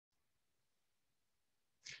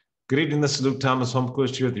Good evening. This is Luke Thomas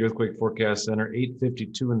Holmquist here at the Earthquake Forecast Center,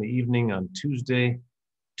 8:52 in the evening on Tuesday,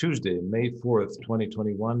 May 4th,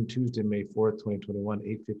 2021. Tuesday, May 4th, 2021,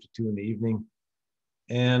 8:52 in the evening.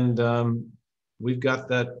 And we've got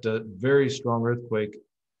that very strong earthquake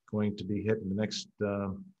going to be hit in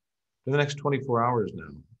for the next 24 hours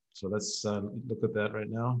now. So let's look at that right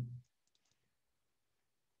now.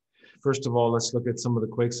 First of all, let's look at some of the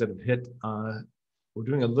quakes that have hit. We're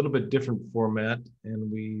doing a little bit different format, and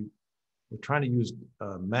we're trying to use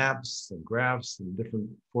maps and graphs and different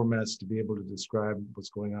formats to be able to describe what's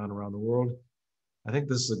going on around the world. I think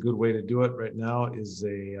this is a good way to do it right now, is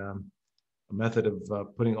a method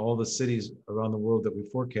of putting all the cities around the world that we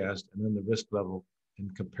forecast and then the risk level in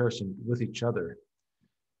comparison with each other.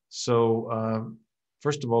 So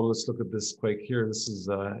first of all, let's look at this quake here. This is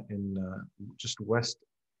in just west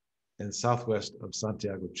and southwest of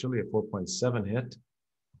Santiago, Chile, a 4.7 hit.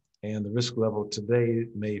 And the risk level today,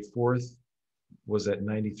 May 4th, was at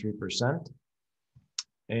 93%.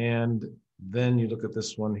 And then you look at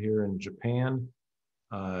this one here in Japan.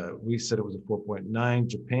 We said it was a 4.9.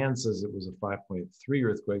 Japan says it was a 5.3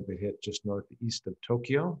 earthquake that hit just northeast of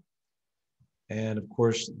Tokyo. And of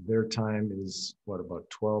course, their time is, about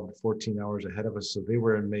 12 to 14 hours ahead of us. So they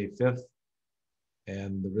were in May 5th.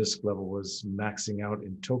 And the risk level was maxing out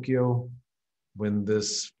in Tokyo when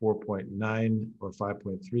this 4.9 or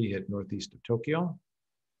 5.3 hit northeast of Tokyo.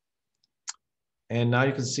 And now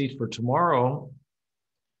you can see for tomorrow,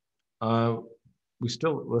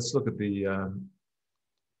 let's look at the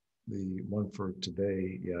one for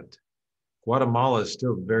today yet. Guatemala is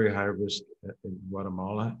still very high risk in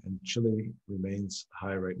Guatemala, and Chile remains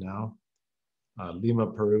high right now. Lima,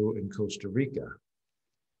 Peru, and Costa Rica.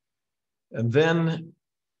 And then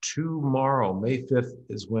tomorrow, May 5th,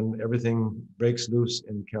 is when everything breaks loose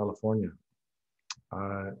in California.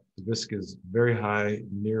 The risk is very high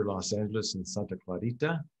near Los Angeles and Santa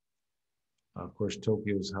Clarita. Of course,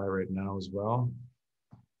 Tokyo is high right now as well.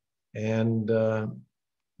 And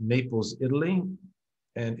Naples, Italy,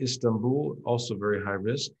 and Istanbul, also very high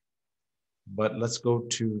risk. But let's go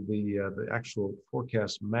to the actual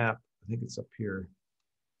forecast map. I think it's up here.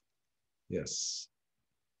 Yes.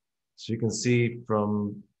 So you can see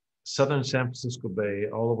from southern San Francisco Bay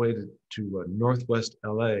all the way to northwest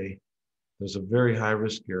LA, there's a very high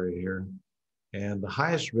risk area here. And the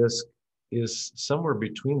highest risk is somewhere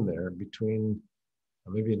between there,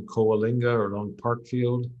 maybe in Coalinga or along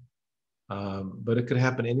Parkfield. But it could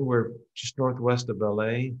happen anywhere just northwest of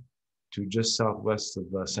LA to just southwest of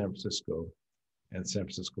San Francisco and San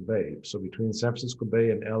Francisco Bay. So between San Francisco Bay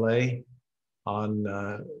and LA on,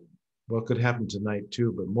 it could happen tonight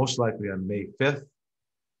too, but most likely on May 5th.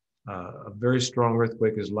 A very strong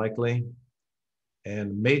earthquake is likely,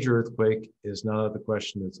 and major earthquake is not out of the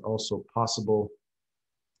question. It's also possible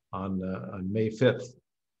on May 5th.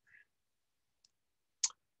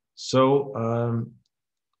 So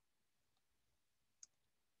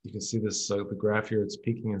you can see this, the graph here, it's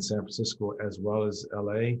peaking in San Francisco as well as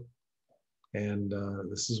LA. And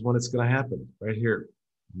this is when it's going to happen, right here,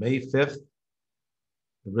 May 5th.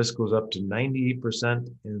 The risk goes up to 98%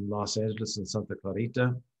 in Los Angeles and Santa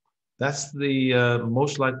Clarita. That's the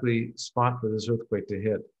most likely spot for this earthquake to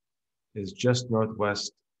hit, is just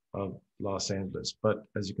northwest of Los Angeles. But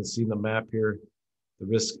as you can see in the map here, the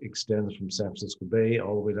risk extends from San Francisco Bay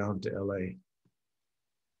all the way down to LA.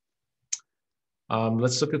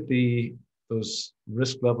 Let's look at those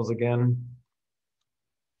risk levels again.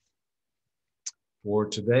 For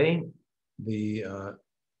today, the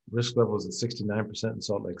risk level is at 69% in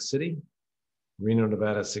Salt Lake City, Reno,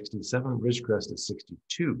 Nevada, 67, Ridgecrest is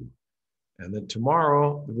 62. And then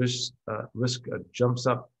tomorrow, the risk jumps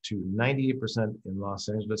up to 98% in Los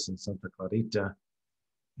Angeles and Santa Clarita,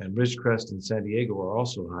 and Ridgecrest and San Diego are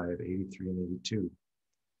also high at 83 and 82.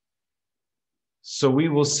 So we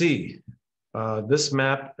will see. This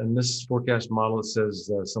map and this forecast model, it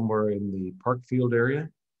says somewhere in the Parkfield area,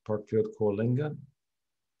 Parkfield, Coalinga.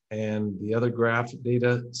 And the other graph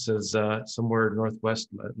data says somewhere northwest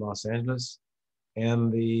Los Angeles.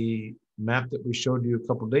 And the map that we showed you a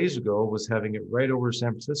couple of days ago was having it right over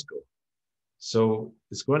San Francisco. So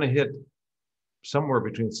it's going to hit somewhere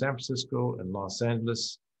between San Francisco and Los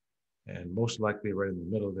Angeles, and most likely right in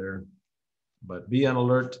the middle there. But be on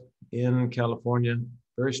alert in California.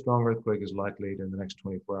 Very strong earthquake is likely in the next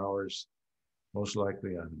 24 hours, most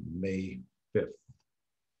likely on May 5th.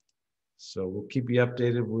 So we'll keep you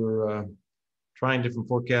updated. We're trying different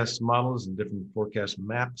forecast models and different forecast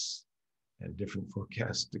maps and different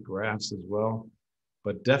forecast graphs as well.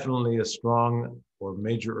 But definitely a strong or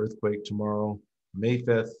major earthquake tomorrow, May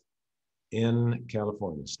 5th, in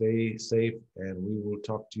California. Stay safe, and we will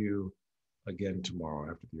talk to you again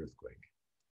tomorrow after the earthquake.